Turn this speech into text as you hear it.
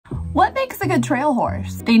What makes a good trail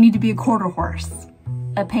horse? They need to be a quarter horse.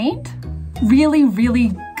 A paint? Really,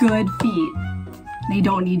 really good feet. They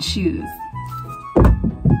don't need shoes.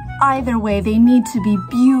 Either way, they need to be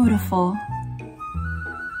beautiful.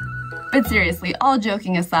 But seriously, all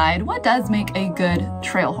joking aside, what does make a good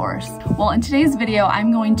trail horse? Well, in today's video, I'm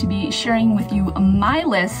going to be sharing with you my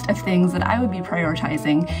list of things that I would be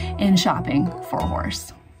prioritizing in shopping for a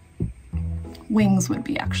horse. Wings would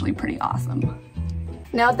be actually pretty awesome.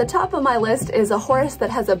 Now at the top of my list is a horse that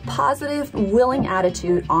has a positive, willing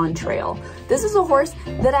attitude on trail. This is a horse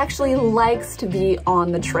that actually likes to be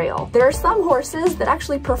on the trail. There are some horses that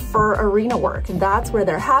actually prefer arena work. That's where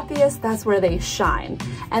they're happiest, that's where they shine.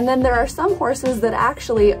 And then there are some horses that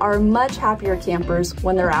actually are much happier campers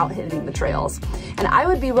when they're out hitting the trails. And I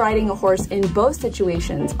would be riding a horse in both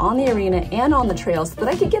situations, on the arena and on the trail, so that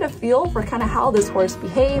I could get a feel for kind of how this horse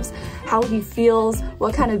behaves, how he feels,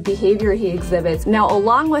 what kind of behavior he exhibits. Now,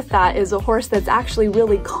 along with that is a horse that's actually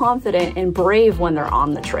really confident and brave when they're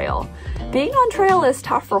on the trail. Being on trail is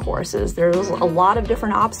tough for horses. There's a lot of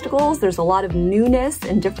different obstacles, there's a lot of newness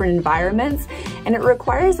in different environments, and it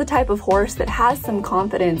requires the type of horse that has some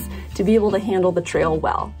confidence to be able to handle the trail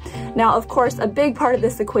well. Now, of course, a big part of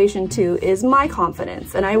this equation too is my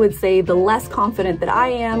confidence, and I would say the less confident that I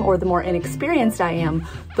am, or the more inexperienced I am,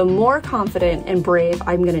 the more confident and brave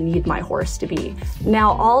I'm gonna need my horse to be.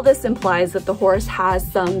 Now, all this implies that the horse has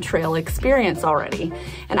some trail experience already,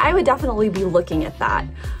 and I would definitely be looking at that.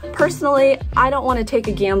 Personally, I don't want to take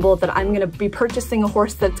a gamble that I'm going to be purchasing a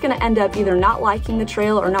horse that's going to end up either not liking the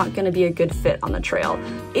trail or not going to be a good fit on the trail.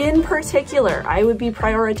 In particular, I would be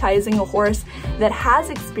prioritizing a horse that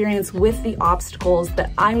has experience with the obstacles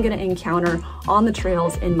that I'm going to encounter on the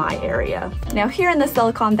trails in my area. Now, here in the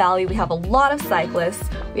Silicon Valley, we have a lot of cyclists,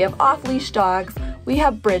 we have off-leash dogs, we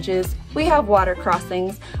have bridges, we have water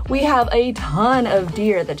crossings, we have a ton of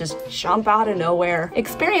deer that just jump out of nowhere.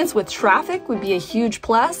 Experience with traffic would be a huge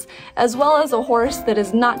plus, as well as a horse that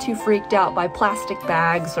is not too freaked out by plastic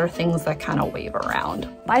bags or things that kind of wave around.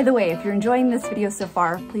 By the way, if you're enjoying this video so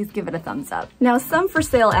far, please give it a thumbs up. Now, some for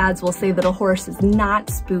sale ads will say that a horse is not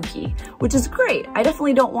spooky, which is great. I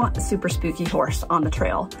definitely don't want a super spooky horse on the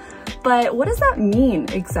trail. But what does that mean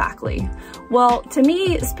exactly? Well, to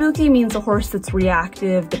me, spooky means a horse that's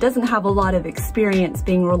reactive, that doesn't have a lot of experience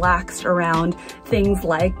being relaxed around things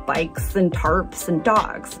like bikes and tarps and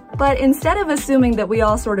dogs. But instead of assuming that we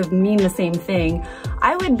all sort of mean the same thing,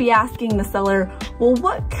 I would be asking the seller, well,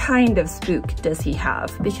 what kind of spook does he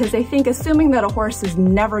have? Because I think assuming that a horse is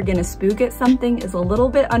never gonna spook at something is a little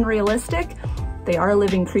bit unrealistic. They are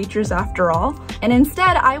living creatures after all. And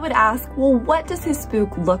instead, I would ask, well, what does his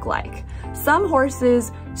spook look like? Some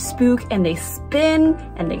horses spook and they spin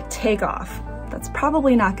and they take off. That's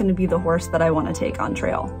probably not going to be the horse that I want to take on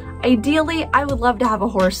trail. Ideally, I would love to have a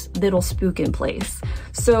horse that'll spook in place.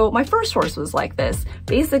 So my first horse was like this.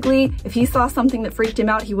 Basically, if he saw something that freaked him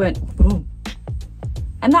out, he went, boom.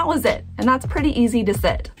 And that was it. And that's pretty easy to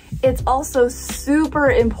sit. It's also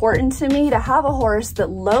super important to me to have a horse that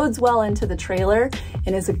loads well into the trailer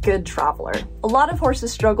and is a good traveler. A lot of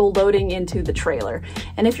horses struggle loading into the trailer,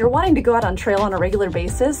 and if you're wanting to go out on trail on a regular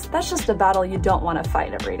basis, that's just a battle you don't want to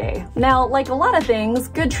fight every day. Now, like a lot of things,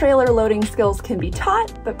 good trailer loading skills can be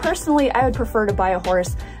taught, but personally, I would prefer to buy a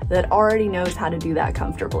horse that already knows how to do that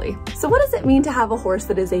comfortably. So what does it mean to have a horse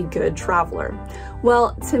that is a good traveler?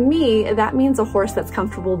 Well, to me, that means a horse that's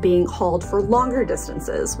comfortable being hauled for longer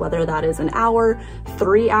distances, whether that is an hour,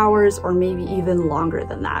 3 hours, or maybe even longer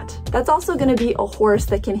than that. That's also going to be a horse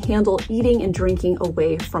that can handle eating and drinking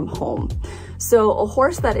away from home. So a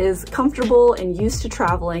horse that is comfortable and used to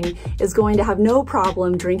traveling is going to have no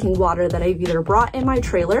problem drinking water that I've either brought in my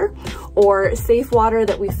trailer or safe water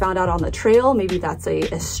that we found out on the trail. Maybe that's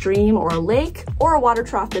a stream or a lake or a water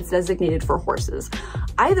trough that's designated for horses.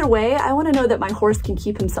 Either way, I want to know that my horse can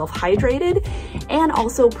keep himself hydrated and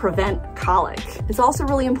also prevent colic. It's also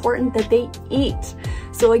really important that they eat.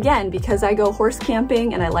 So again, because I go horse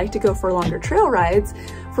camping and I like to go for longer trail rides,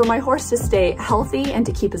 for my horse to stay healthy and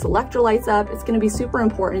to keep his electrolytes up, it's going to be super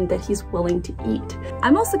important that he's willing to eat.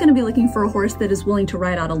 I'm also going to be looking for a horse that is willing to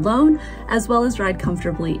ride out alone, as well as ride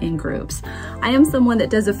comfortably in groups. I am someone that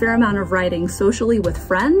does a fair amount of riding socially with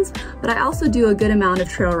friends, but I also do a good amount of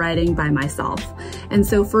trail riding by myself. And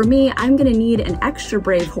so for me, I'm going to need an extra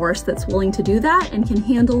brave horse that's willing to do that and can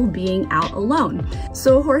handle being out alone.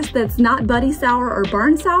 So a horse that's not buddy sour or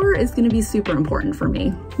barn sour is gonna be super important for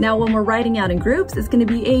me. Now, when we're riding out in groups, it's gonna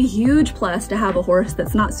be a huge plus to have a horse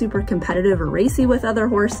that's not super competitive or racy with other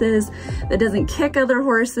horses, that doesn't kick other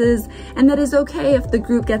horses, and that is okay if the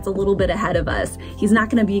group gets a little bit ahead of us. He's not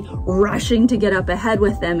gonna be rushing to get up ahead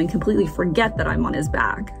with them and completely forget that I'm on his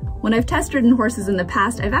back. When I've test ridden horses in the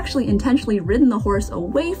past, I've actually intentionally ridden the horse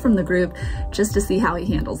away from the group just to see how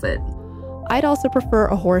he handles it. I'd also prefer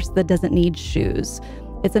a horse that doesn't need shoes.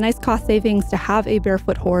 It's a nice cost savings to have a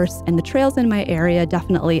barefoot horse, and the trails in my area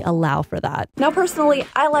definitely allow for that. Now, personally,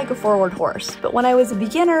 I like a forward horse, but when I was a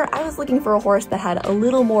beginner, I was looking for a horse that had a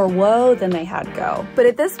little more whoa than they had go. But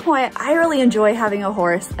at this point, I really enjoy having a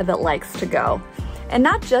horse that likes to go. And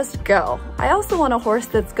not just go. I also want a horse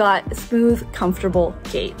that's got smooth, comfortable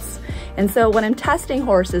gaits. And so when I'm testing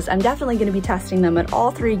horses, I'm definitely gonna be testing them at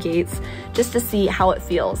all 3 gaits just to see how it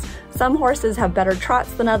feels. Some horses have better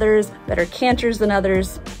trots than others, better canters than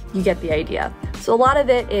others. You get the idea. So a lot of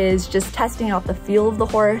it is just testing out the feel of the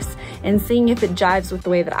horse and seeing if it jives with the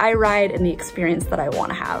way that I ride and the experience that I want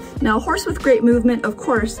to have. Now, a horse with great movement, of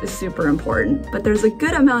course, is super important, but there's a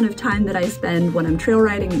good amount of time that I spend when I'm trail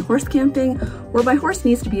riding and horse camping where my horse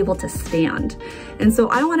needs to be able to stand. And so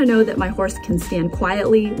I want to know that my horse can stand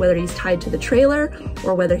quietly, whether he's tied to the trailer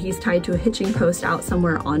or whether he's tied to a hitching post out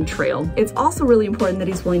somewhere on trail. It's also really important that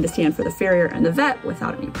he's willing to stand for the farrier and the vet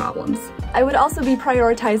without any problems. I would also be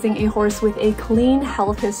prioritizing a horse with a clean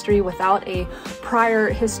health history without a prior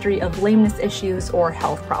history of lameness issues or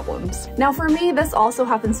health problems. Now, for me, this also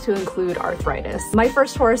happens to include arthritis. My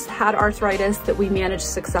first horse had arthritis that we managed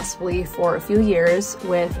successfully for a few years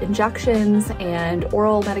with injections and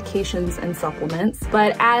oral medications and supplements.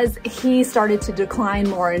 But as he started to decline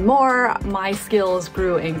more and more, my skills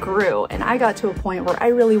grew and grew. And I got to a point where I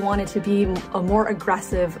really wanted to be a more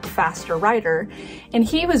aggressive, faster rider. And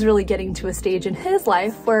he was really getting to a stage in his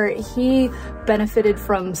life where he benefited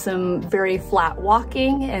from some very flat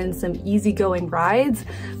walking and some easygoing rides,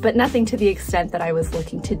 but nothing to the extent that I was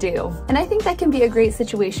looking to do. And I think that can be a great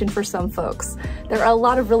situation for some folks. There are a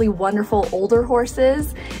lot of really wonderful older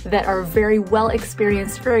horses that are very well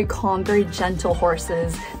experienced, very calm, very gentle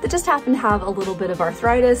horses that just happen to have a little bit of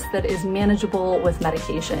arthritis that is manageable with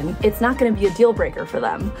medication. It's not going to be a deal breaker for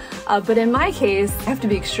them. But in my case, I have to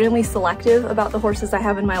be extremely selective about the horses I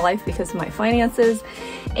have in my life because of my finances,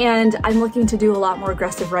 and I'm looking to do a lot more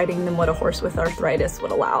aggressive riding than what a horse with arthritis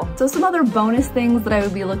would allow. So some other bonus things that I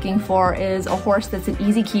would be looking for is a horse that's an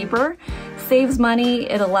easy keeper, saves money,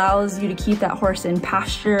 it allows you to keep that horse in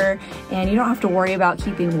pasture, and you don't have to worry about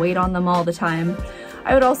keeping weight on them all the time.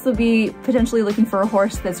 I would also be potentially looking for a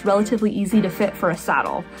horse that's relatively easy to fit for a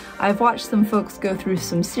saddle. I've watched some folks go through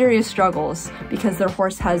some serious struggles because their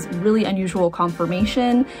horse has really unusual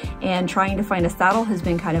conformation, and trying to find a saddle has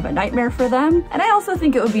been kind of a nightmare for them. And I also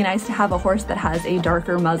think it would be nice to have a horse that has a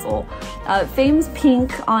darker muzzle. Fame's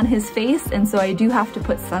pink on his face, and so I do have to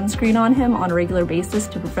put sunscreen on him on a regular basis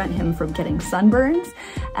to prevent him from getting sunburns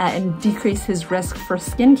and decrease his risk for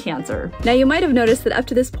skin cancer. Now, you might have noticed that up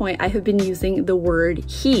to this point I have been using the word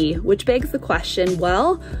he, which begs the question,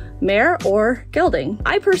 well, mare or gelding?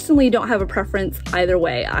 I personally don't have a preference either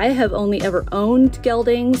way. I have only ever owned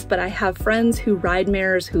geldings, but I have friends who ride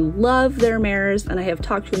mares who love their mares, and I have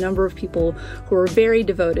talked to a number of people who are very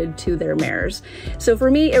devoted to their mares. So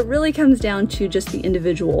for me, it really comes down to just the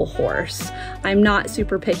individual horse. I'm not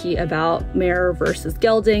super picky about mare versus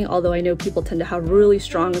gelding, although I know people tend to have really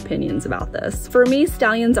strong opinions about this. For me,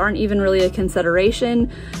 stallions aren't even really a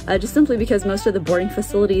consideration, just simply because most of the boarding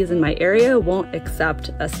facilities in my area won't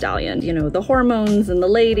accept a stallion. You know, the hormones and the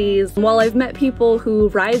ladies. While I've met people who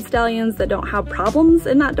ride stallions that don't have problems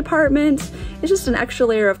in that department, it's just an extra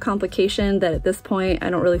layer of complication that at this point I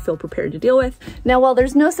don't really feel prepared to deal with. Now, while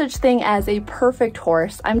there's no such thing as a perfect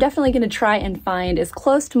horse, I'm definitely going to try and find as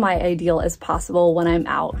close to my ideal as possible when I'm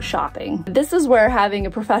out shopping. This is where having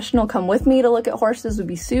a professional come with me to look at horses would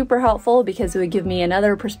be super helpful, because it would give me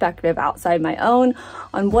another perspective outside my own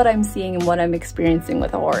on what I'm seeing and what I'm experiencing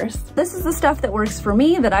with a horse. This is the stuff that works for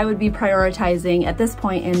me that I would be prioritizing at this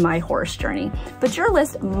point in my horse journey, but your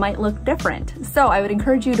list might look different. So I would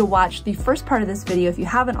encourage you to watch the first part of this video if you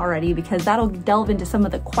haven't already, because that'll delve into some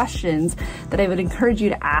of the questions that I would encourage you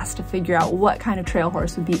to ask to figure out what kind of trail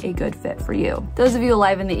horse would be a good fit for you. Those of you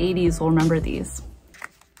alive in the 80s will remember these.